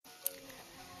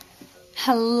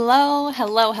Hello,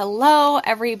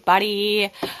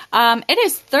 everybody. It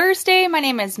is Thursday. My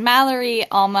name is Mallory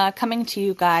Alma, coming to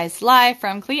you guys live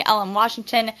from Cle Elum,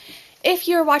 Washington. If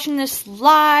you're watching this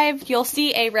live, you'll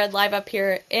see a red live up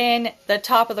here in the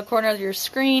top of the corner of your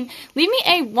screen. Leave me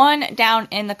a 1 down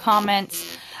in the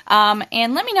comments,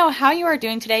 and let me know how you are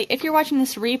doing today. If you're watching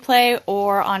this replay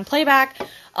or on playback,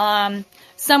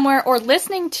 somewhere or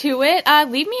listening to it,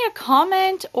 leave me a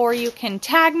comment, or you can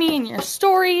tag me in your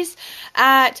stories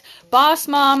at Boss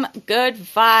Mom Good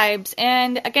Vibes.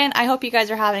 And again, I hope you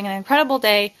guys are having an incredible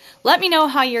day. Let me know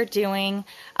how you're doing.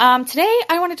 Today,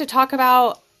 I wanted to talk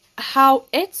about how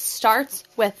it starts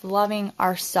with loving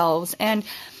ourselves. And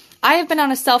I have been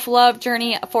on a self-love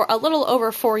journey for a little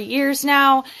over 4 years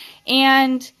now.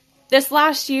 And this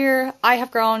last year, I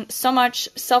have grown so much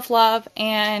self-love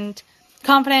and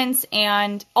confidence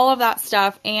and all of that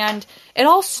stuff. And it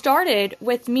all started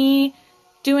with me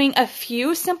doing a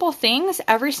few simple things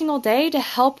every single day to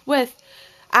help with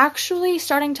actually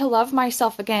starting to love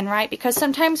myself again, right? Because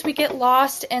sometimes we get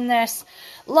lost in this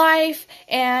life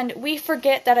and we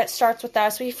forget that it starts with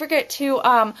us. We forget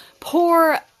to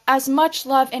pour as much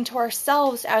love into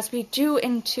ourselves as we do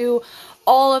into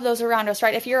all of those around us,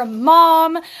 right? If you're a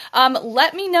mom,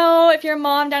 let me know if you're a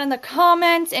mom down in the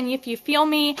comments. And if you feel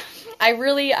me, I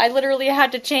literally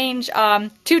had to change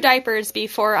 2 diapers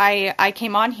before I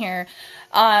came on here.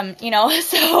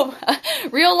 So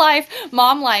real life,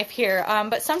 mom life here.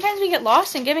 But sometimes we get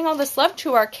lost in giving all this love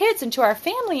to our kids and to our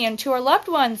family and to our loved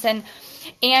ones.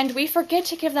 And we forget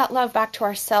to give that love back to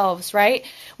ourselves, right?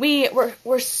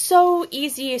 We're so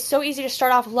easy to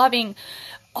start off loving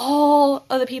all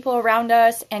of the people around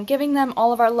us and giving them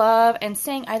all of our love and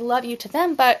saying, I love you to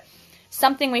them. But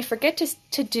something we forget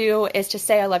to do is to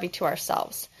say, I love you to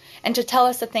ourselves and to tell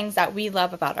us the things that we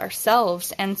love about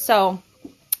ourselves. And so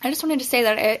I just wanted to say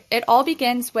that it all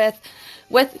begins with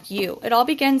you. It all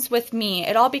begins with me.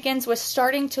 It all begins with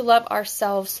starting to love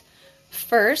ourselves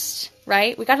first,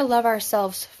 right? We got to love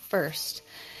ourselves first.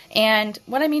 And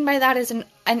what I mean by that is, and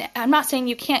I'm not saying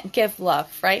you can't give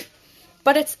love, right?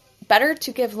 But it's better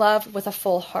to give love with a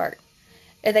full heart.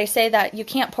 They say that you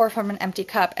can't pour from an empty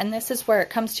cup. And this is where it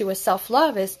comes to with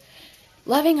self-love, is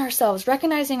loving ourselves,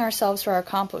 recognizing ourselves for our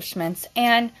accomplishments,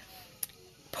 and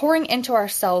pouring into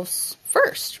ourselves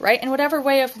first, right? In whatever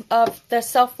way of the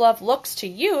self-love looks to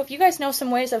you. If you guys know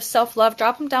some ways of self-love,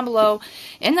 drop them down below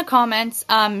in the comments.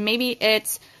 Maybe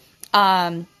it's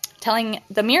telling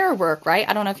the mirror work, right?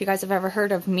 I don't know if you guys have ever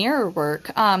heard of mirror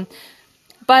work. But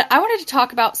I wanted to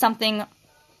talk about something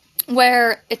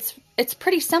where it's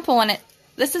pretty simple, and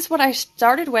this is what I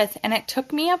started with, and it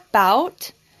took me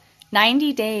about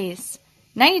 90 days.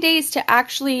 90 days to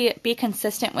actually be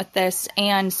consistent with this,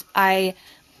 and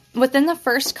within the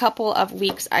first couple of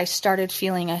weeks, I started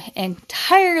feeling an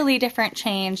entirely different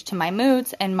change to my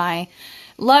moods and my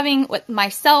loving with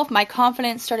myself. My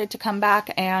confidence started to come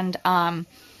back, and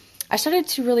I started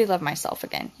to really love myself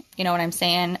again. You know what I'm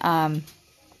saying?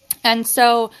 And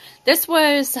so this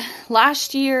was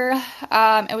last year.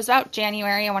 It was about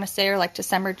January, I want to say, or like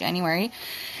December, January.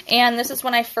 And this is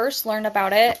when I first learned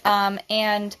about it.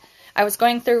 And I was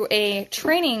going through a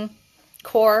training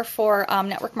core for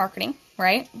network marketing,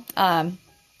 right?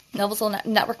 Levels of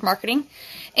network marketing.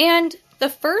 And the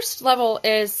first level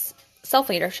is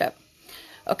self-leadership.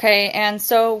 Okay. And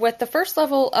so with the first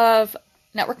level of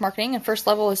network marketing, and first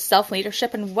level is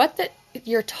self-leadership, and what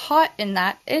you're taught in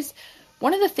that is,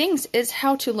 one of the things is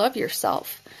how to love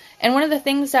yourself. And one of the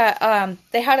things that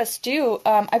they had us do,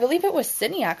 I believe it was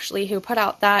Sydney actually who put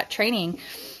out that training.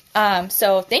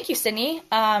 So thank you, Sydney.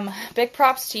 Big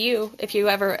props to you if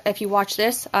you watch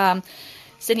this.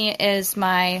 Sydney is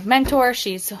my mentor.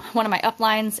 She's one of my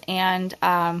uplines, and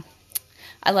I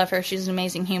love her. She's an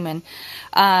amazing human.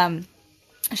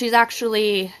 She's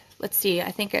actually, let's see, I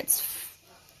think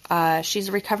she's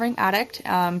a recovering addict.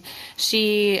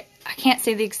 I can't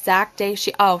say the exact day.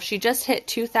 She just hit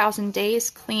 2,000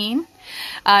 days clean,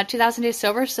 2,000 days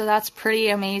sober. So that's pretty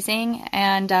amazing.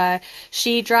 And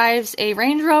she drives a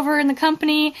Range Rover in the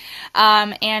company.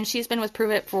 And she's been with Prove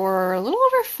It for a little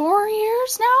over 4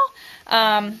 years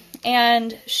now.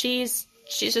 And she's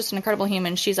just an incredible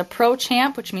human. She's a pro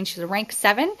champ, which means she's a rank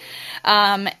 7.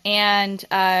 And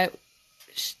I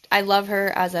love her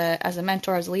as a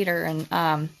mentor, as a leader.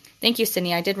 And thank you,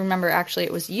 Sydney. I did remember, actually,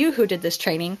 it was you who did this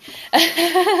training.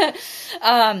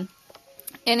 And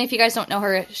if you guys don't know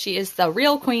her, she is the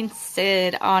real Queen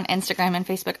Sid on Instagram and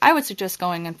Facebook. I would suggest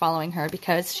going and following her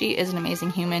because she is an amazing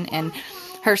human, and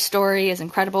her story is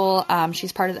incredible.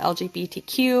 She's part of the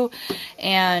LGBTQ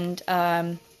and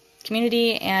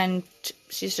community, and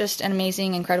she's just an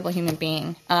amazing, incredible human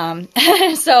being.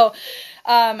 So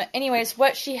Anyways,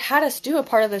 what she had us do a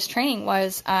part of this training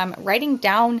was writing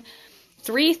down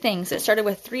 3 things. It started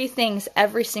with 3 things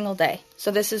every single day.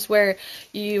 So this is where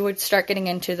you would start getting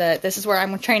into this is where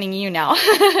I'm training you now,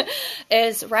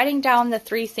 is writing down the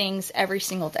 3 things every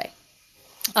single day.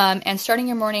 And starting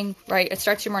your morning, right? It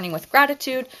starts your morning with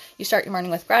gratitude. You start your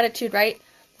morning with gratitude, right?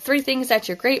 3 things that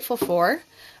you're grateful for.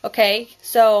 Okay,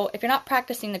 so if you're not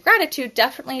practicing the gratitude,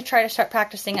 definitely try to start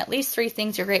practicing at least 3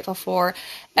 things you're grateful for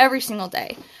every single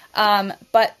day.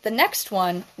 But the next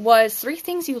one was 3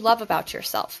 things you love about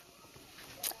yourself.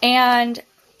 And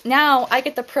now I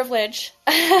get the privilege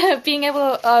of being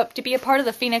able to be a part of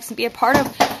the Phoenix and be a part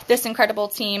of this incredible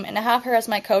team and to have her as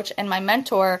my coach and my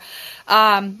mentor,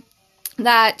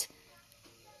 that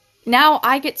now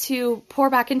I get to pour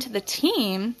back into the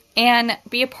team and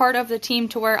be a part of the team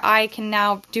to where I can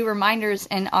now do reminders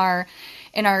in our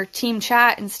team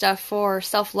chat and stuff for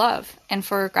self-love and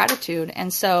for gratitude.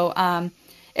 And so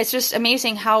it's just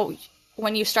amazing how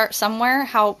when you start somewhere,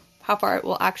 how far it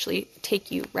will actually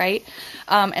take you, right?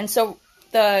 And so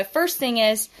the first thing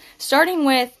is starting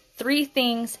with 3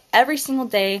 things every single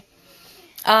day,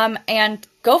 and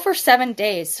go for 7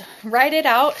 days. Write it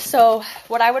out. So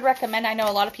what I would recommend, I know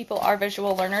a lot of people are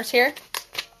visual learners here.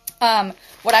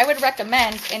 What I would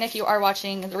recommend, and if you are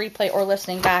watching the replay or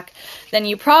listening back, then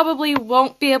you probably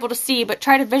won't be able to see, but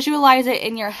try to visualize it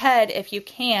in your head if you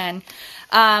can.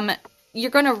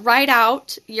 You're going to write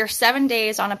out your 7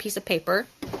 days on a piece of paper.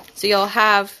 So you'll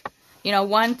have,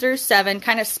 1 through 7,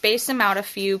 kind of space them out a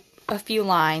few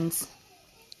lines.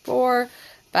 4,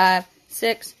 5,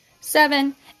 6,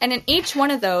 7. And in each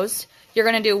one of those, you're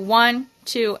going to do 1,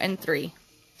 2, and 3.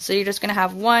 So you're just going to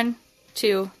have 1,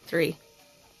 2, 3.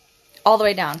 All the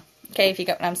way down. Okay, if you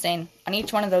get what I'm saying. On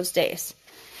each one of those days.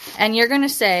 And you're going to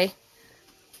say,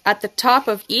 at the top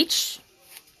of each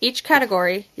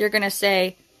category, you're going to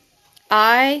say,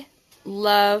 I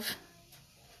love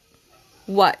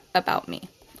what about me?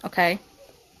 Okay?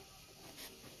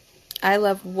 I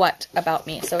love what about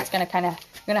me? So it's going to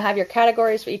you're going to have your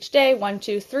categories for each day. 1,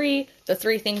 2, 3. The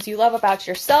 3 things you love about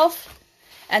yourself.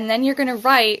 And then you're going to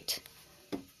write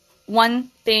one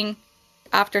thing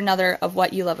after another of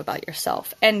what you love about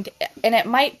yourself. And it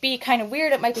might be kind of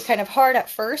weird. It might be kind of hard at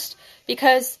first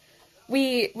because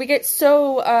we get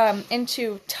so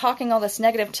into talking all this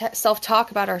negative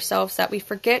self-talk about ourselves that we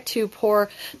forget to pour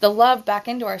the love back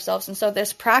into ourselves. And so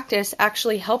this practice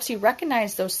actually helps you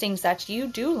recognize those things that you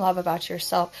do love about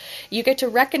yourself. You get to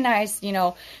recognize,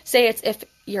 say if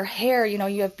your hair,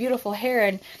 you have beautiful hair,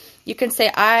 and you can say,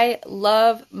 I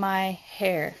love my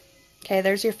hair. Okay,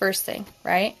 there's your first thing,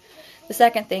 right? The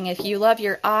second thing, if you love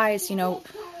your eyes,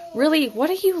 really, what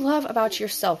do you love about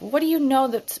yourself? What do you know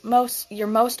that's you're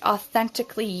most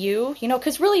authentically you?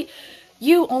 Because really,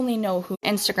 you only know who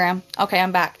Instagram. Okay,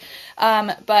 I'm back.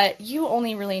 But you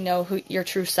only really know who your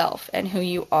true self and who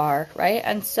you are, right?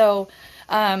 And so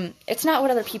it's not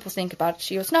what other people think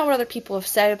about you. It's not what other people have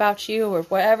said about you or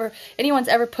whatever anyone's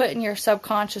ever put in your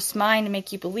subconscious mind to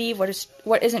make you believe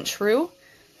what isn't true.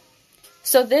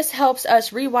 So this helps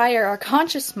us rewire our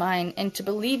conscious mind into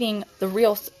believing the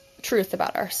real truth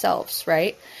about ourselves,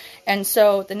 right? And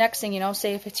so the next thing,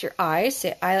 say if it's your eyes,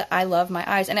 say, I love my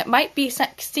eyes. And it might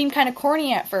seem kind of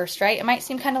corny at first, right? It might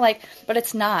seem kind of but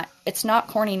it's not. It's not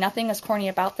corny. Nothing is corny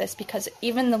about this, because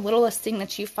even the littlest thing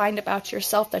that you find about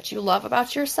yourself that you love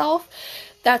about yourself,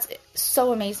 that's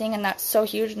so amazing, and that's so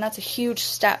huge, and that's a huge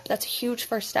step. That's a huge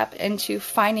first step into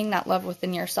finding that love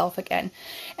within yourself again.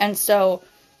 And so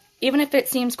even if it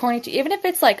seems corny to you, even if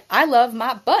it's I love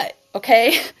my butt,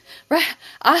 okay? Right?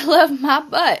 I love my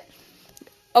butt.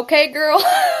 Okay, girl?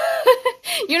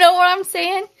 You know what I'm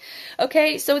saying?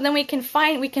 Okay, so then we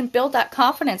can build that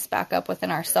confidence back up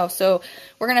within ourselves. So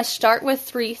we're going to start with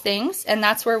 3 things, and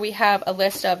that's where we have a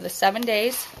list of the 7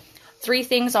 days, 3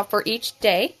 things for each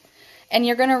day. And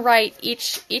you're going to write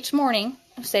each morning,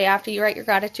 say after you write your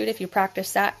gratitude, if you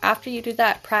practice that, after you do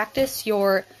that, practice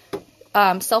your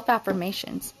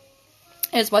self-affirmations.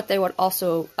 Is what they would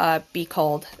also be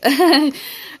called,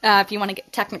 if you want to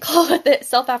get technical with it,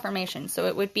 self-affirmation. So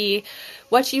it would be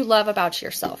what you love about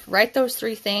yourself. Write those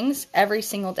 3 things every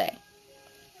single day.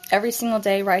 Every single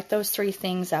day, write those 3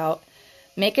 things out.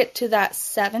 Make it to that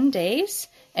 7 days,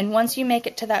 and once you make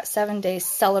it to that 7 days,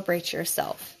 celebrate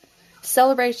yourself.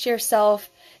 Celebrate yourself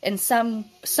in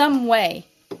some way,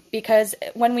 because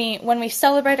when we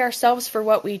celebrate ourselves for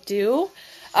what we do,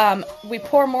 we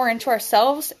pour more into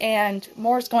ourselves, and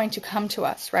more is going to come to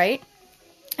us, right?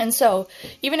 And so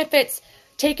even if it's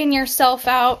taking yourself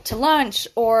out to lunch,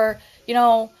 or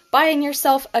buying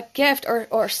yourself a gift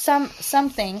or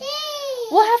something,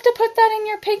 we'll have to put that in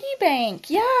your piggy bank.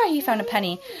 Yeah, he found a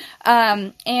penny.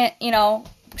 And, you know,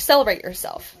 celebrate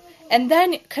yourself. And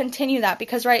then continue that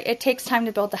because, right, it takes time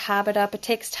to build the habit up. It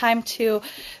takes time to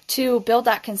build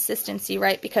that consistency,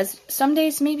 right? Because some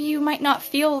days maybe you might not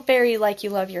feel very like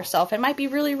you love yourself. It might be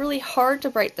really, really hard to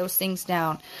write those things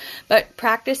down. But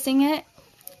practicing it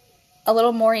a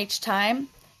little more each time,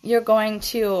 you're going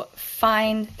to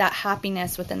find that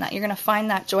happiness within that. You're going to find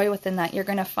that joy within that. You're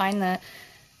going to find that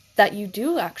you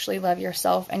do actually love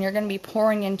yourself, and you're going to be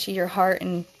pouring into your heart,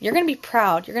 and you're going to be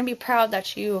proud. You're going to be proud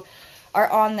that you are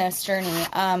on this journey.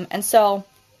 And so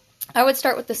I would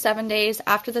start with the 7 days.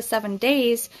 After the 7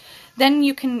 days, then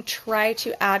you can try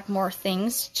to add more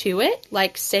things to it.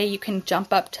 Like, say you can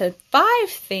jump up to 5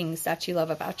 things that you love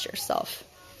about yourself.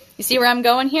 You see where I'm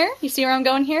going here? You see where I'm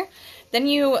going here? Then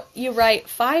you write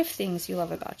 5 things you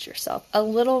love about yourself, a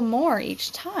little more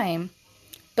each time,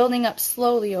 building up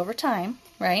slowly over time,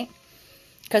 right?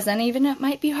 Because then even it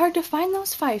might be hard to find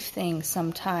those 5 things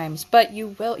sometimes, but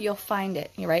you'll find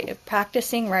it, right?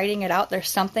 Practicing writing it out. There's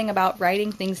something about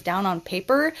writing things down on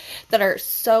paper that are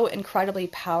so incredibly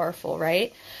powerful,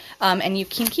 right? And you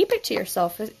can keep it to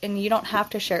yourself, and you don't have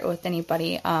to share it with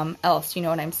anybody else. You know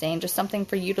what I'm saying? Just something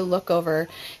for you to look over,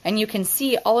 and you can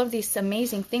see all of these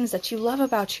amazing things that you love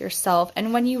about yourself.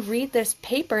 And when you read this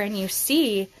paper and you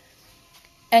see,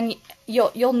 and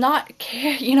you'll not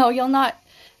care, you know, you'll not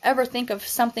ever think of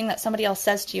something that somebody else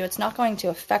says to you. It's not going to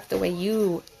affect the way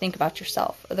you think about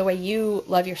yourself or the way you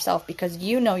love yourself, because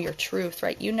you know your truth,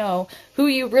 right? You know who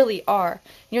you really are.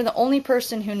 You're the only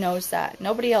person who knows that.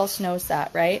 Nobody else knows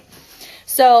that, right?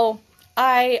 So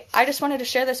I just wanted to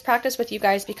share this practice with you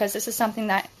guys because this is something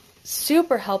that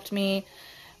super helped me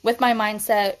with my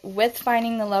mindset, with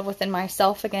finding the love within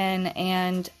myself again.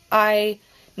 And I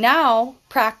now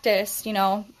practice, you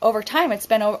know, over time. It's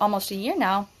been almost a year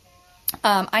now.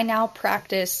 I now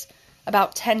practice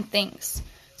about 10 things.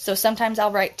 So sometimes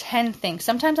I'll write 10 things.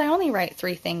 Sometimes I only write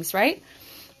 3 things, right?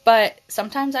 But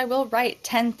sometimes I will write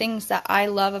 10 things that I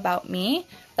love about me,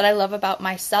 that I love about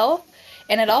myself.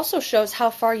 And it also shows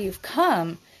how far you've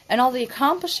come and all the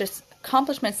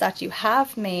accomplishments that you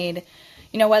have made,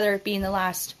 you know, whether it be in the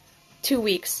last 2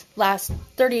 weeks, last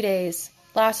 30 days,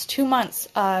 last 2 months,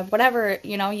 whatever,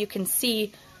 you know, you can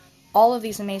see all of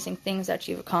these amazing things that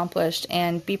you've accomplished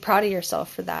and be proud of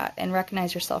yourself for that and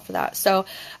recognize yourself for that. So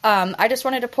I just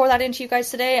wanted to pour that into you guys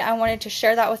today. I wanted to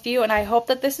share that with you, and I hope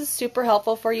that this is super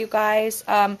helpful for you guys.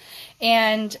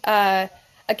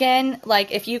 Again,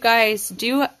 like, if you guys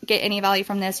do get any value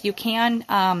from this, you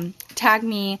can tag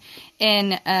me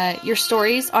in your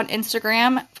stories on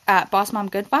Instagram at Boss Mom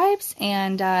Good Vibes.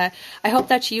 And I hope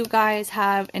that you guys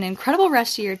have an incredible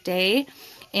rest of your day.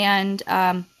 And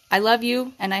I love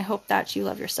you, and I hope that you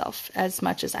love yourself as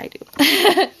much as I do.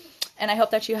 And I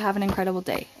hope that you have an incredible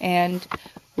day. And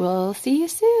we'll see you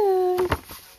soon.